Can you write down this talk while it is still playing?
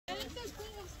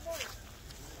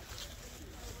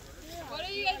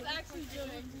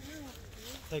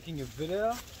Taking a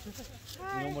video.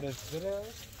 Hi. You know what a video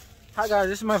is? Hi guys,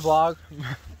 this is my vlog.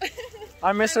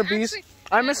 I'm Mr. Beast.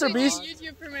 I'm Mr. Beast.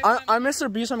 I'm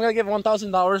Mr. Beast. I'm gonna give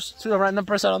 $1,000 to a random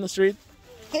person on the street.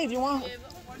 Hey, do you want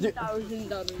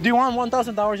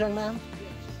 $1,000, young man?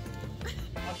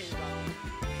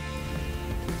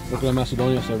 Look at the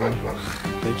Macedonia server.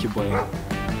 Thank you, boy.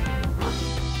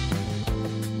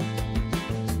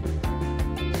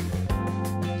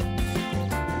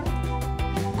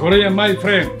 Korean, my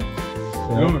friend.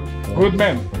 Good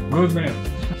man. Good man.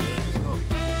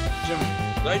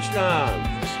 Deutschland.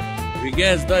 Wie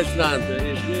geht's Deutschland?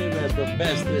 Ich liebe the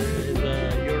best in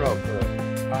Europe.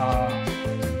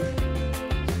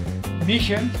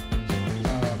 München.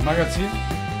 Magazin.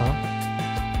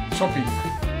 Shopping.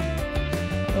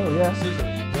 Oh yeah.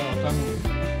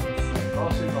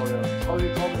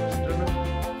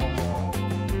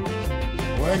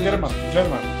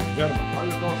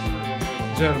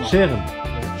 German. Scheren.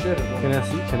 Can I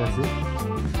see?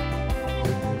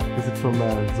 Is it from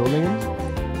Solingen?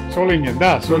 Solingen,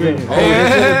 da, Solingen. Oh,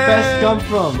 that's where the best come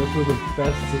from. That's where the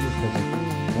best cities come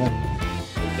from.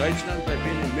 In Deutschland, ich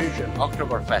bin in München,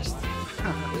 Oktoberfest.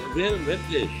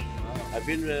 Wirklich. Ich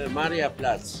bin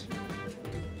Mariaplatz.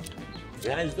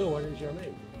 Wie heißt du? What is your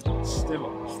name?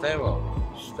 Stevo.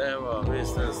 Stevo,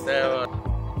 Mr. Stevo.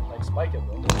 Like spike it,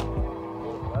 bro.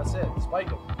 That's it.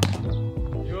 Spike it.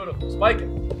 Beautiful. Spike it.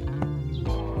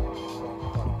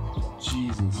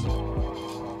 Jesus.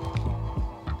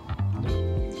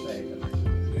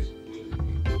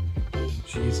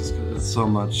 Jesus, it's so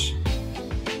much.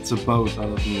 It's a boat out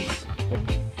of this.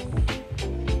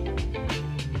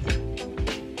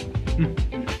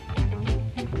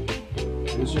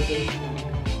 What's your thing?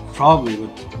 Probably,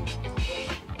 but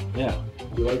yeah.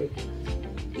 You like it?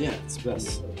 Yeah, it's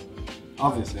best.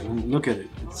 Obviously, I mean, look at it.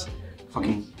 It's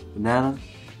fucking banana,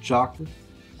 chocolate,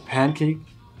 pancake,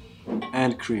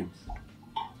 and cream.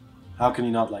 How can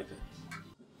you not like that?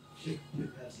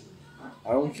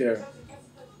 I don't care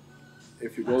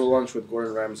if you go to lunch with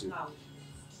Gordon Ramsay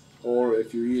or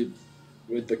if you eat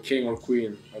with the king or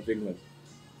queen of England.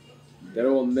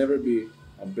 There will never be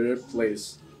a better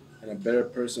place and a better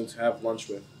person to have lunch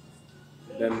with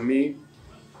than me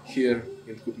here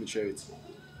in Kutnichevitz.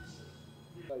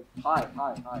 Hi.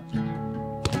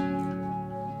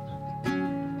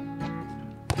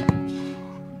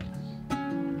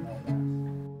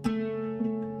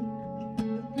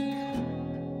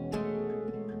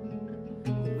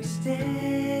 We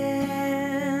stand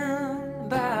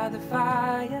by the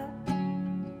fire,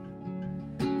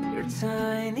 your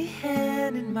tiny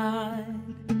hand in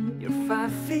mine, you're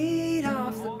 5 feet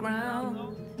off the ground.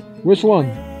 Which one?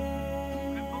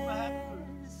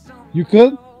 You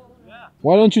could?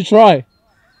 Why don't you try?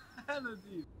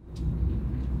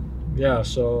 Yeah,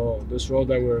 so this road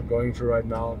that we're going through right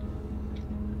now,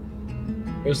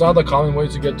 it's not the common way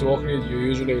to get to Ohrid. You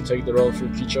usually take the road through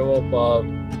Kichevo, but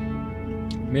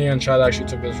me and Chad actually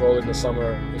took this road in the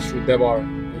summer. It's through Debar,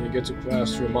 and you get to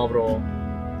pass through Mavro.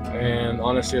 And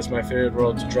honestly, it's my favorite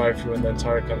road to drive through in the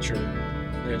entire country.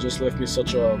 And it just left me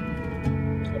such a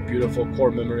beautiful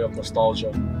core memory of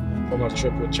nostalgia from our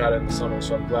trip with Chad in the summer.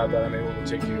 So I'm glad that I'm able to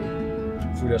take you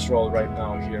through this road right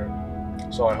now here.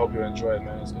 So I hope you enjoy it,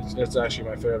 man. It's actually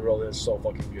my favorite road. It's so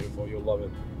fucking beautiful. You'll love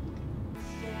it.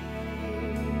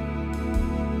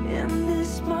 In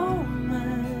this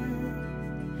moment,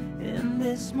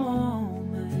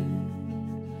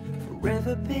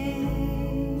 forever be.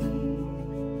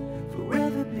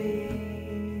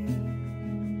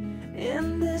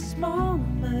 In this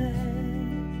moment,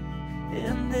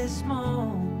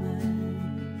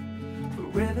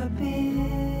 forever be.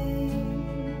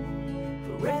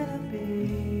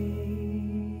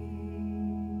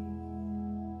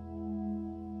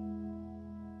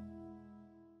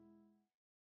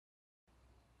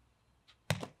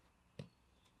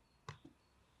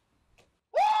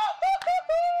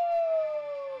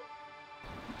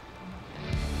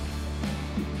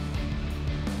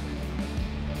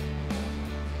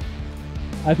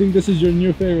 I think this is your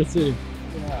new favorite city.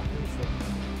 Yeah,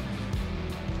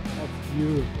 that's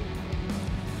beautiful.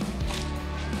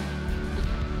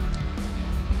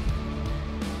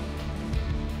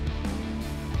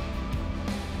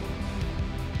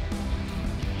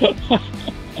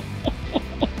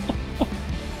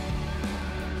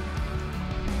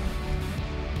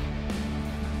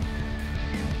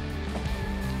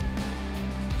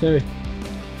 Terry,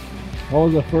 what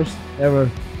was the first ever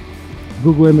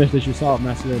Google image that you saw of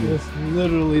Macedonia? It's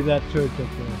literally that church up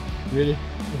there. Really?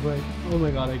 It's like, oh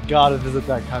my god, I gotta visit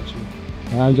that country.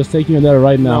 I'm just taking you there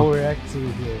right now. Now we're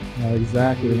actually here.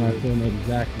 Exactly, my friend,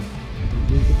 exactly. Is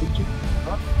this the picture?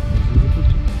 Huh? Is this the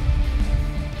picture?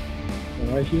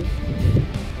 right here.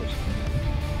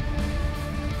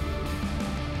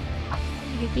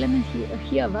 Heilige Clement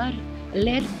hier war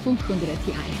leer 500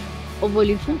 Jahre. Obwohl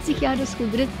in 50 Jahren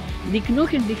die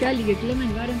Knochen, die Heilige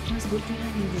Clement waren transportiert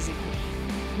in diese Kirche.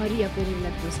 Maria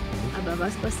Perilatos. Aber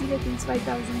was passiert in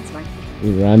 2002?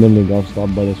 We randomly got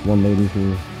stopped by this one lady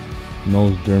who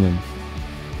knows German.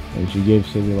 And she gave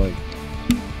Silly like,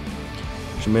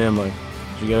 she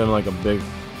gave him like a big,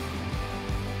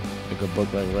 like a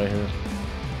book like right here.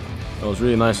 It was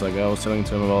really nice. Like I was telling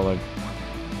to him about like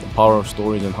the power of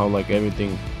stories and how like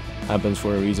everything happens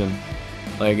for a reason.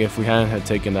 Like if we hadn't had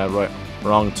taken that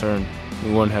wrong turn,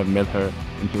 we wouldn't have met her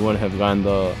and he wouldn't have gotten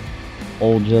the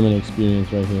old German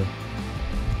experience right here.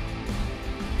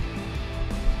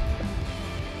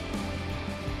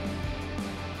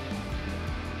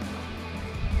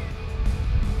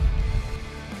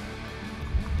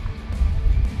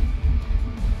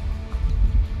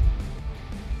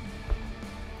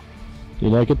 Do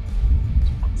you like it?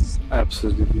 It's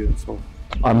absolutely beautiful.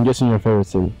 I'm guessing your favorite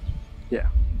city. Yeah.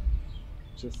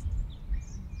 Just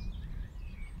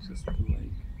the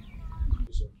lake.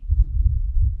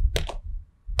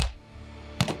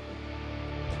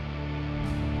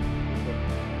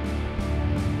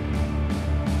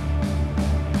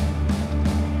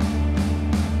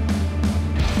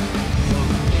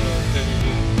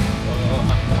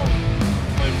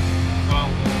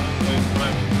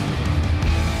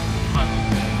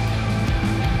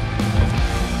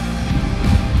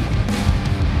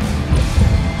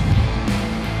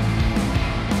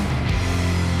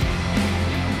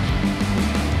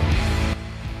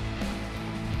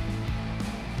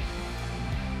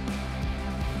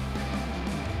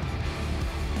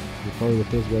 You're probably the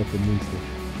first guy from Münster.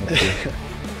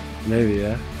 Maybe,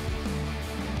 yeah.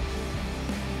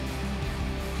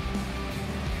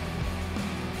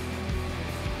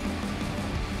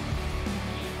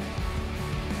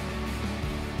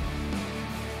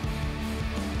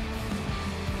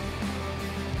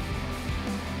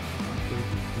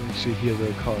 You should hear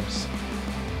the cars.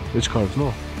 Which cars?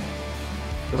 No.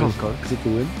 That's not car. Is it the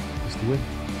wind? It's the wind.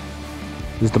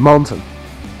 It's the mountain.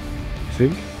 You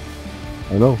think?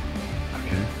 I know.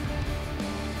 Okay.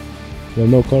 There are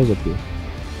no cars up here.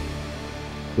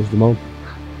 There's the mountain.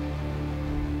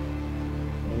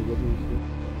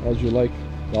 How'd you like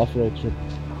the off-road trip?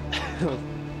 It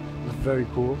was very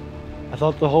cool. I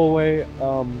thought the whole way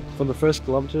from the first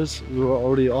kilometers we were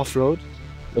already off-road,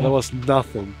 but there was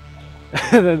nothing.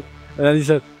 and then he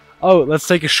said, "Oh, let's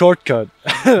take a shortcut."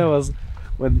 And that was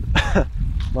when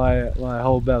my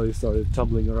whole belly started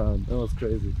tumbling around. That was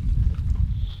crazy.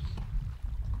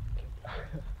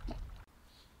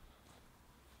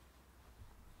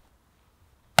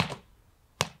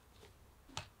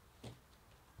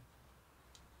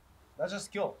 That's just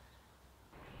skill.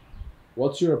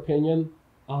 What's your opinion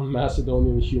on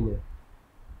Macedonian humor?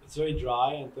 It's very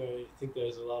dry, and I think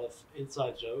there's a lot of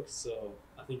inside jokes, so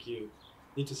I think you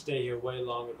need to stay here way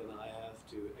longer than I have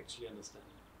to actually understand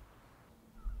it.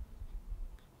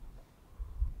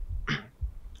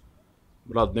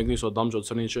 Брат, негни со дамџо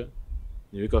црниче,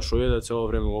 ни вика шо еде цело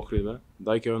време во Охрид, бе?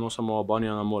 Дај ќе ве носам во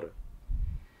Албанија на море.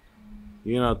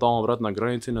 И на тамо брат на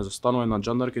граници не застанува на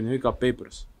джандарке, ни вика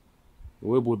Papers.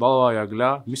 Овој будалава ја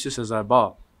гледа, мисли се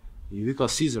заебава. И вика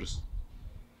Caesars.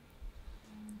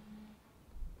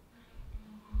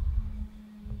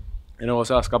 Ево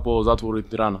сега скапува во затвор и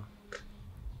Тирана.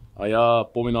 А ја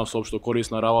поминав со општо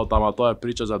корисна работа, ама тоа е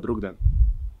прича за друг ден.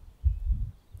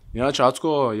 Иначе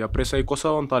Ацко ја пресаи коса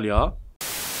во Анталија.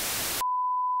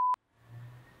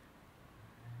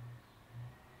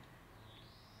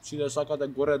 Сите сакате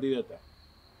горе да идете.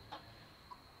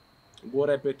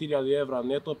 Горе 5000 евра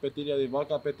нето, 5000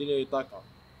 вака, 5000 така.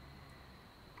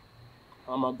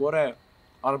 Ама горе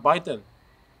арбајтен,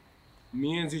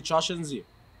 миензи, чашензи.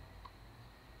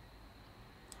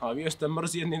 А вие сте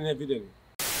мрзиени и невидени.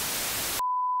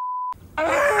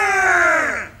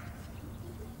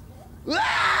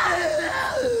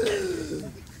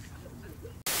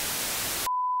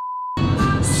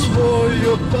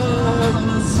 Својот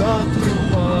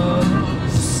затруван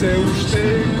се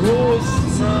уште го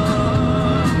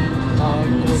знам.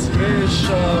 Ако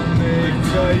сгрешам,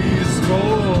 нека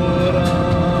изгорам.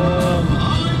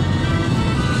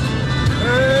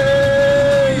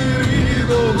 Еј,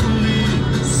 видовли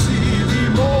сиви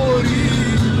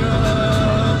мориња,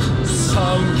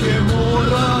 сам ке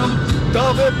морам да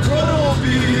ве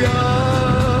пробијам.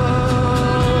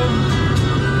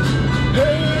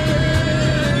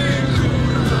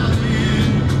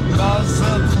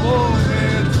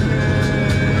 Затворете,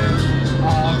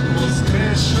 ако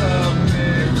сгрешам,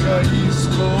 нека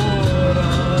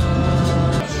изгорам.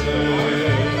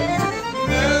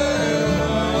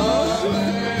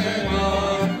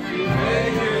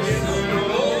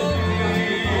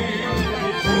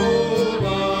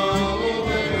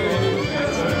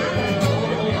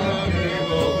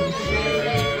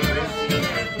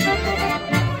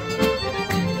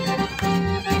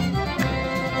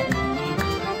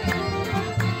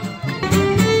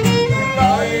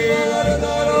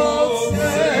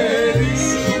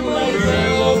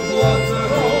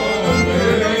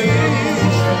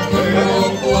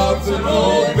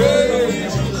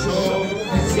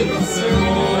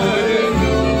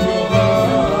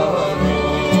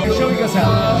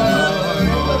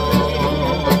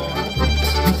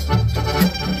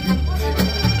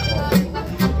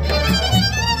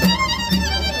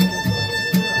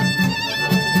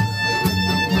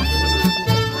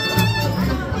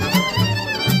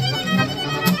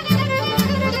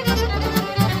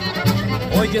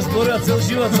 Moje stvorio cel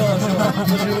život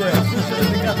zaživuje.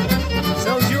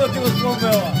 Cel život ima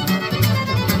spomneva.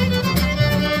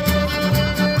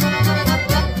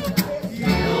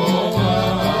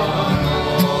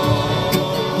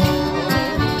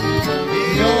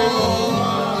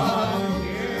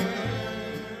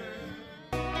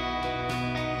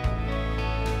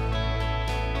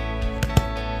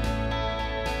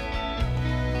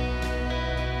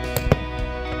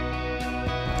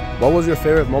 What was your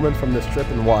favorite moment from this trip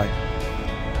and why?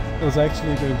 It was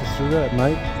actually going to Struga at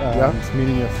night and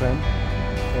meeting your friend.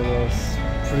 It was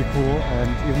pretty cool, and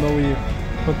even though we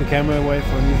put the camera away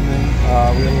for an evening,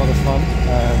 we had a lot of fun,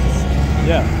 and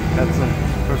yeah, that's a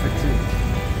perfect team.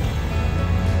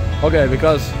 Okay,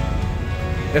 because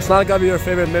it's not gonna be your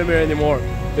favorite memory anymore,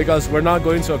 because we're not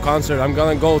going to a concert. I'm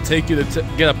gonna go take you to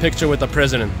get a picture with the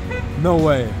president. No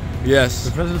way. Yes.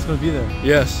 The president's gonna be there.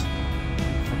 Yes.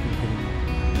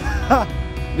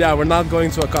 Yeah, we're not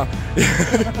going to a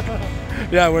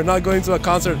yeah, we're not going to a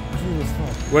concert.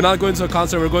 We're not going to a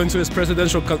concert. We're going to his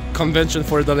presidential convention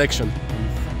for the election.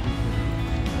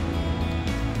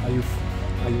 Are you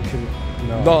kidding?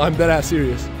 No. No, I'm dead ass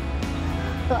serious.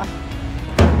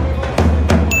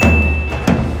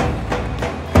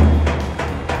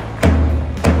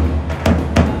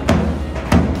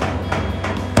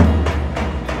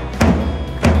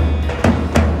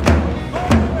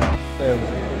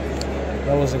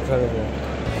 That was incredible.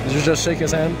 Did you just shake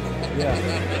his hand? Yeah.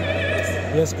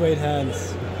 He has great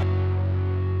hands.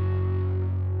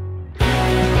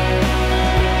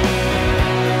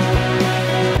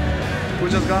 We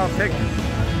just got a pic.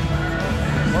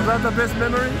 Was that the best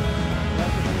memory?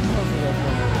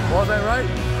 Was that right?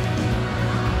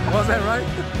 Was that right?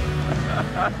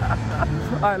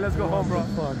 Alright, let's go home, bro.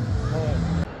 Fun.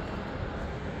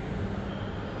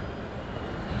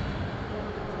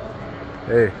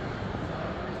 Hey.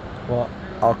 What?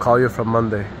 I'll call you from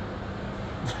Monday.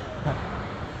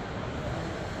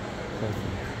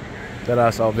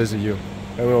 Deadass, I'll visit you.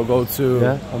 And we'll go to...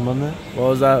 Yeah, on Monday? What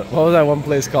was that one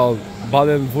place called?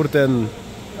 Baden-Württemberg.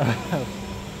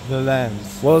 The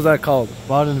lands. What was that called?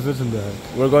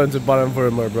 Baden-Württemberg. We're going to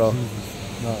Baden-Württemberg, bro.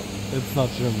 No, it's not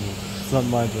Germany. It's not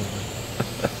my Germany.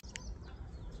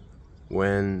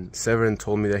 When Severin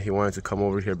told me that he wanted to come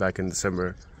over here back in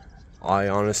December, I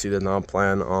honestly did not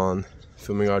plan on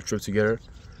filming our trip together.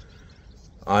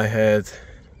 I had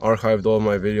archived all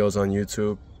my videos on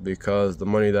YouTube because the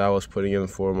money that I was putting in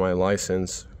for my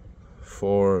license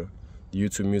for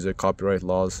YouTube music copyright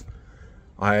laws,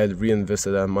 I had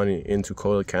reinvested that money into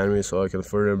Code Academy so I can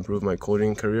further improve my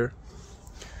coding career,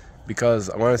 because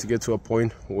I wanted to get to a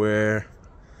point where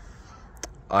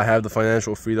I have the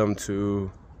financial freedom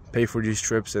to pay for these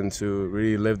trips and to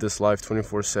really live this life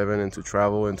 24/7 and to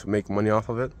travel and to make money off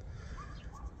of it.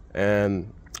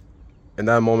 And in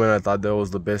that moment I thought that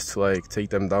was the best to like take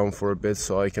them down for a bit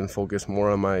so I can focus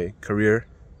more on my career,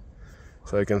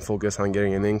 so I can focus on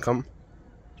getting an income.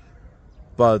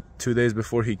 But 2 days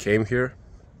before he came here,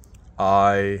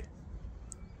 I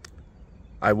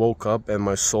woke up and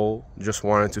my soul just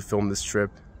wanted to film this trip,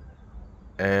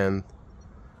 and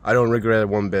I don't regret it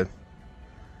one bit.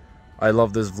 I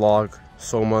love this vlog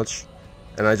so much,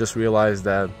 and I just realized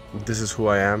that this is who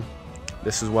I am,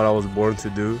 this is what I was born to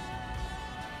do,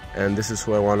 and this is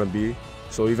who I want to be.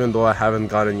 So even though I haven't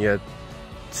gotten yet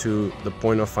to the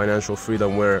point of financial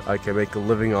freedom where I can make a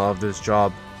living out of this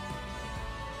job,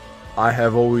 I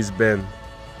have always been,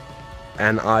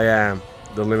 and I am,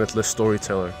 the limitless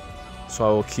storyteller. So I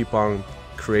will keep on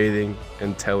creating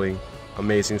and telling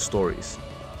amazing stories.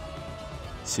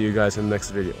 See you guys in the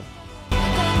next video.